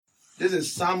This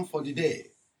is Psalm for the Day,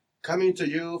 coming to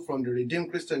you from the Redeemed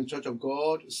Christian Church of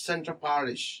God, Central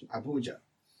Parish, Abuja.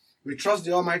 We trust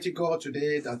the Almighty God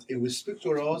today that He will speak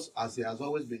to us as He has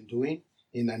always been doing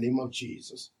in the name of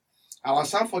Jesus. Our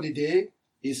Psalm for the day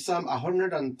is Psalm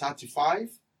 135,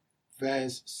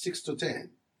 verse 6 to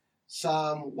 10.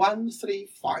 Psalm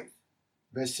 135,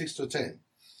 verse 6 to 10.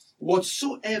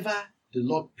 Whatsoever the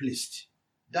Lord pleased,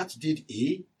 that did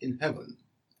He in heaven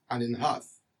and in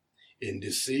earth, in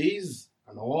the seas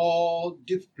and all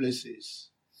deep places.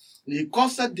 He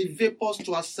causeth the vapors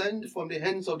to ascend from the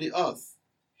ends of the earth.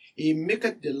 He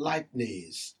maketh the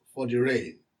lightnings for the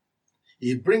rain.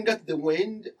 He bringeth the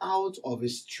wind out of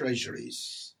his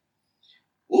treasuries.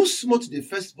 Who smote the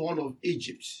firstborn of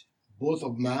Egypt, both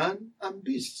of man and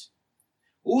beast?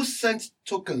 Who sent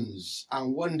tokens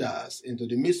and wonders into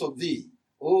the midst of thee,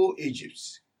 O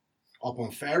Egypt,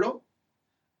 upon Pharaoh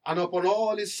and upon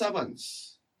all his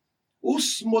servants? Who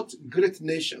smote great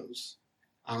nations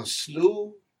and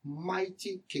slew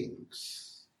mighty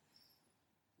kings?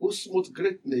 Who smote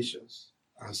great nations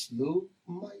and slew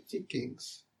mighty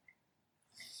kings?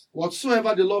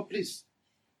 Whatsoever the Lord pleased,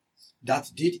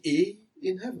 that did He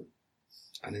in heaven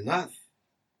and in earth,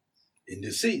 in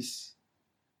the seas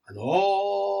and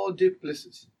all deep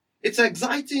places. It's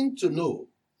exciting to know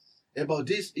about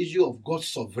this issue of God's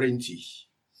sovereignty,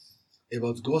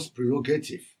 about God's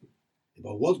prerogative,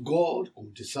 about what God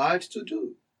could decide to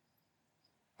do.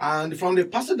 And from the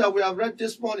passage that we have read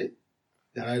this morning,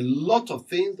 there are a lot of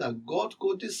things that God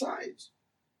could decide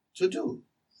to do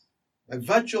by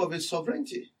virtue of His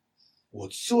sovereignty.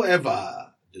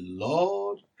 Whatsoever the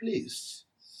Lord pleased,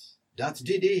 that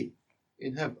did He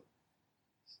in heaven.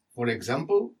 For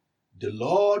example, the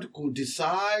Lord could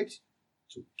decide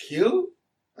to kill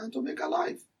and to make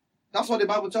alive. That's what the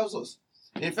Bible tells us.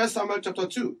 In 1 Samuel chapter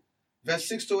 2, verse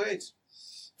 6 to 8.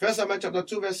 1 Samuel chapter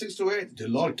 2, verse 6 to 8. The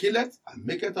Lord killeth and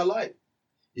maketh alive.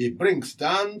 He brings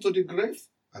down to the grave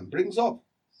and brings up.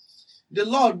 The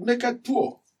Lord maketh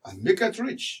poor and maketh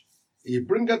rich. He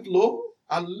bringeth low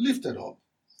and lifteth up.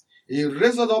 He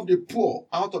raiseth up the poor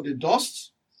out of the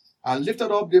dust and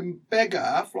lifted up the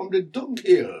beggar from the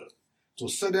dunghill, to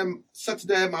set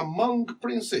them among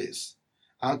princes,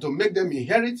 and to make them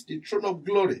inherit the throne of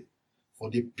glory. For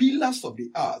the pillars of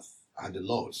the earth are the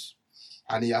Lord's,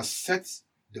 and He has set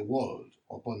the world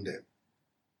upon them.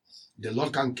 The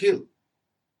Lord can kill.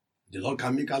 The Lord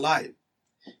can make alive.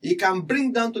 He can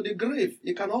bring down to the grave.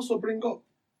 He can also bring up.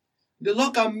 The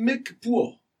Lord can make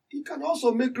poor. He can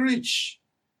also make rich.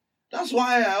 That's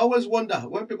why I always wonder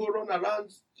when people run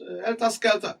around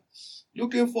helter-skelter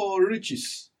looking for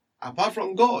riches apart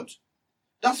from God.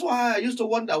 That's why I used to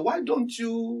wonder, why don't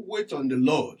you wait on the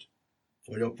Lord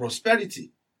for your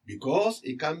prosperity? Because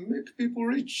He can make people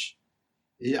rich.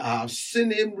 I have seen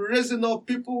Him raising up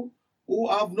people who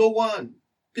have no one.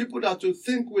 People that you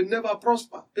think will never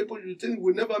prosper. People you think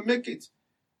will never make it.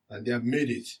 And they have made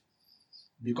it.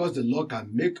 Because the Lord can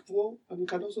make poor and He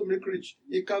can also make rich.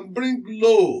 He can bring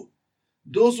low.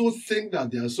 Those who think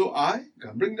that they are so high, He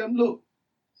can bring them low.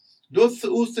 Those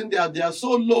who think that they are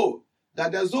so low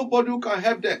that there's nobody who can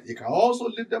help them, He can also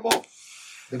lift them up.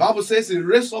 The Bible says He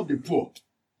raised up the poor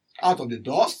out of the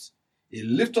dust. He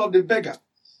lifted up the beggar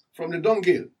from the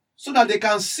dunghill, so that they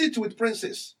can sit with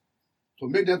princes, to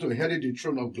make them to inherit the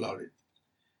throne of glory.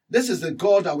 This is the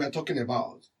God that we are talking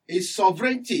about. His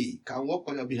sovereignty can work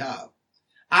on your behalf.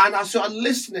 And as you are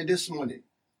listening this morning,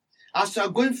 as you are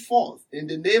going forth in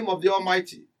the name of the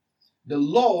Almighty, the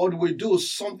Lord will do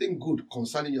something good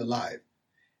concerning your life.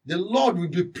 The Lord will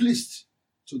be pleased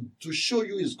to show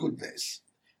you His goodness,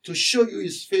 to show you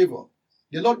His favor.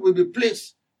 The Lord will be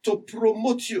pleased to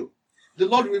promote you. The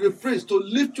Lord will be pleased to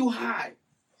lift you high,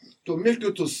 to make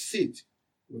you to sit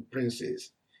with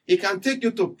princes. He can take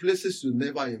you to places you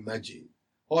never imagined.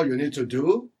 All you need to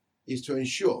do is to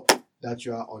ensure that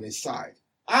you are on His side.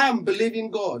 I am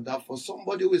believing God that for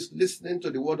somebody who is listening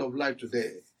to the word of life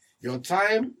today, your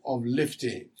time of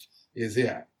lifting is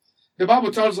here. The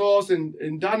Bible tells us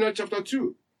in Daniel chapter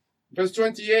 2, verse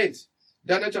 28.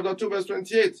 Daniel chapter 2, verse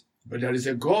 28. But there is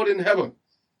a God in heaven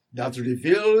that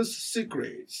reveals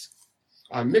secrets,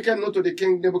 and maketh known to the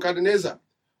king Nebuchadnezzar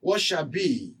what shall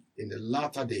be in the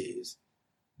latter days.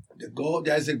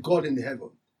 There is a God in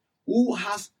heaven who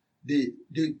has the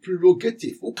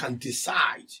prerogative, who can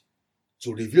decide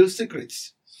to reveal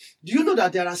secrets. Do you know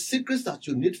that there are secrets that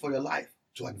you need for your life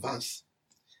to advance?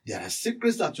 There are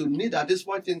secrets that you need at this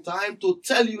point in time to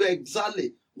tell you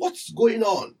exactly what's going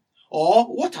on or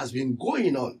what has been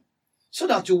going on, so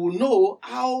that you will know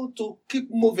how to keep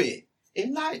moving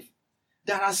in life.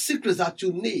 There are secrets that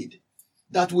you need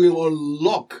that will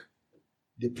unlock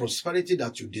the prosperity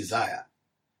that you desire.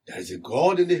 There is a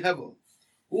God in the heaven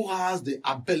who has the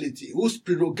ability, whose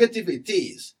prerogative it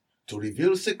is to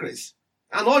reveal secrets.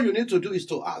 And all you need to do is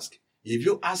to ask. If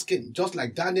you ask him, just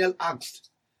like Daniel asked,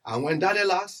 and when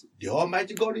Daniel asked, the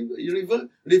Almighty God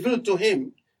revealed to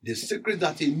him the secret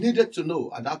that he needed to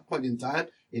know at that point in time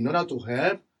in order to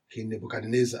help King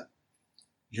Nebuchadnezzar.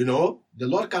 You know, the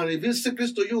Lord can reveal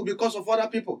secrets to you because of other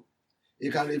people. He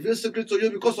can reveal secrets to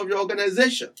you because of your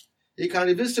organization. He can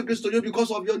reveal secrets to you because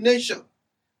of your nation.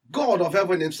 God of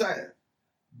heaven himself,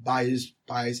 by his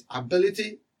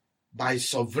ability, by his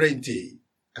sovereignty,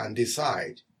 can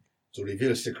decide to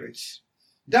reveal secrets.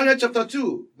 Daniel chapter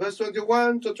 2, verse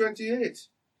 21 to 28.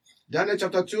 Daniel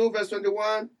chapter 2, verse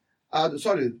 21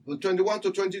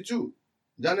 to 22.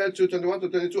 Daniel 2, 21 to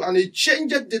 22. And he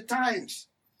changed the times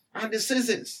and the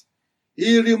seasons.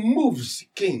 He removes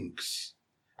kings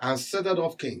and setteth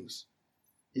off kings.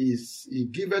 He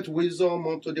giveth wisdom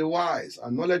unto the wise,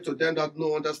 and knowledge to them that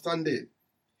know understanding.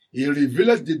 He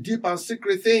revealeth the deep and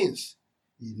secret things.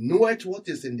 He knoweth what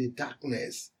is in the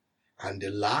darkness, and the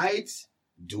light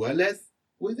dwelleth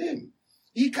with him.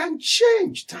 He can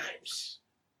change times.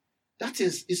 That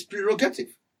is his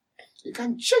prerogative. He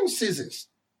can change seasons.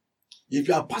 If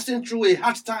you are passing through a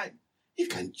hard time, he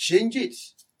can change it.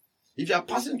 If you are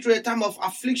passing through a time of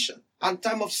affliction and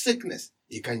time of sickness,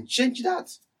 he can change that.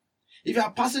 If you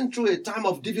are passing through a time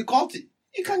of difficulty,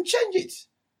 he can change it.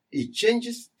 He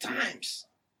changes times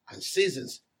and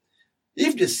seasons.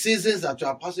 If the seasons that you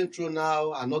are passing through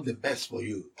now are not the best for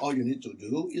you, all you need to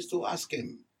do is to ask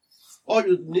him. All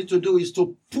you need to do is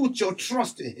to put your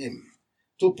trust in him,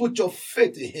 to put your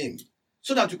faith in him,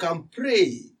 so that you can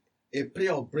pray a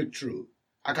prayer of breakthrough.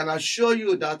 I can assure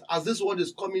you that as this word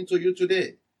is coming to you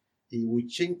today, he will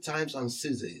change times and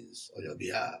seasons on your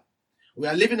behalf. We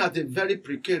are living at a very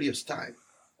precarious time.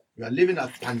 We are living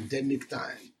at pandemic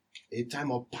time, a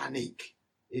time of panic,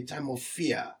 a time of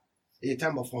fear, a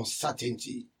time of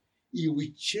uncertainty. He will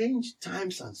change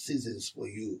times and seasons for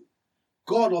you.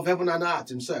 God of heaven and earth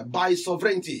himself, by his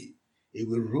sovereignty, he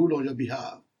will rule on your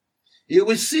behalf. He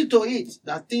will see to it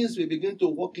that things will begin to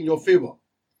work in your favor.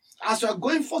 As you are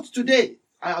going forth today,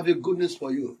 I have a good news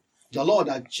for you. The Lord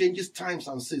that changes times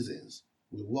and seasons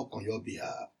will work on your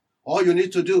behalf. All you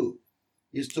need to do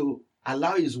is to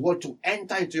allow his word to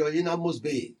enter into your innermost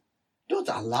being. Don't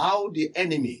allow the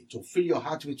enemy to fill your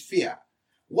heart with fear.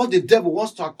 What the devil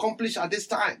wants to accomplish at this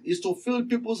time is to fill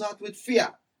people's heart with fear,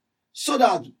 so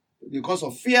that because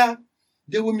of fear,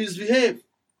 they will misbehave.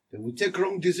 They will take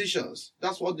wrong decisions.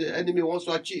 That's what the enemy wants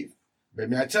to achieve. But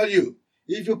may I tell you,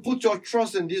 if you put your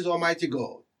trust in this Almighty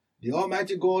God, the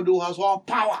Almighty God who has all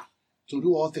power to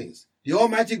do all things, the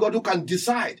Almighty God who can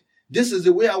decide, this is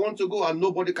the way I want to go and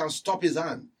nobody can stop his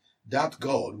hand, that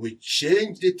God will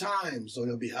change the times on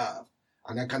your behalf.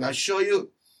 And I can assure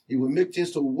you, he will make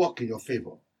things to work in your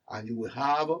favor, and you will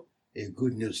have a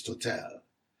good news to tell.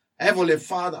 Heavenly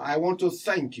Father, I want to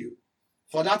thank you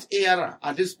for that era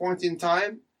at this point in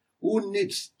time who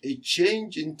needs a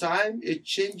change in time, a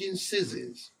change in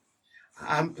seasons.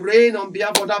 I'm praying on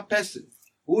behalf of that person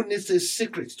who needs a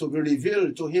secret to be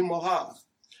revealed to him or her.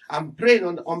 I'm praying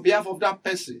on behalf of that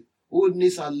person who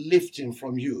needs a lifting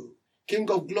from you. King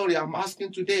of glory, I'm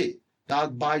asking today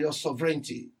that by your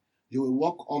sovereignty, you will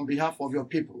work on behalf of your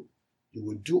people. You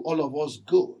will do all of us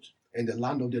good in the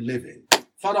land of the living.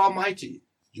 Father Almighty,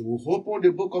 you will open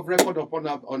the book of record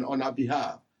on our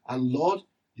behalf. And Lord,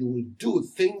 you will do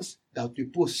things that will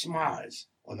put smiles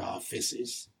on our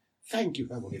faces. Thank you,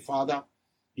 Heavenly Father.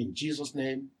 In Jesus'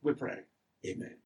 name we pray. Amen.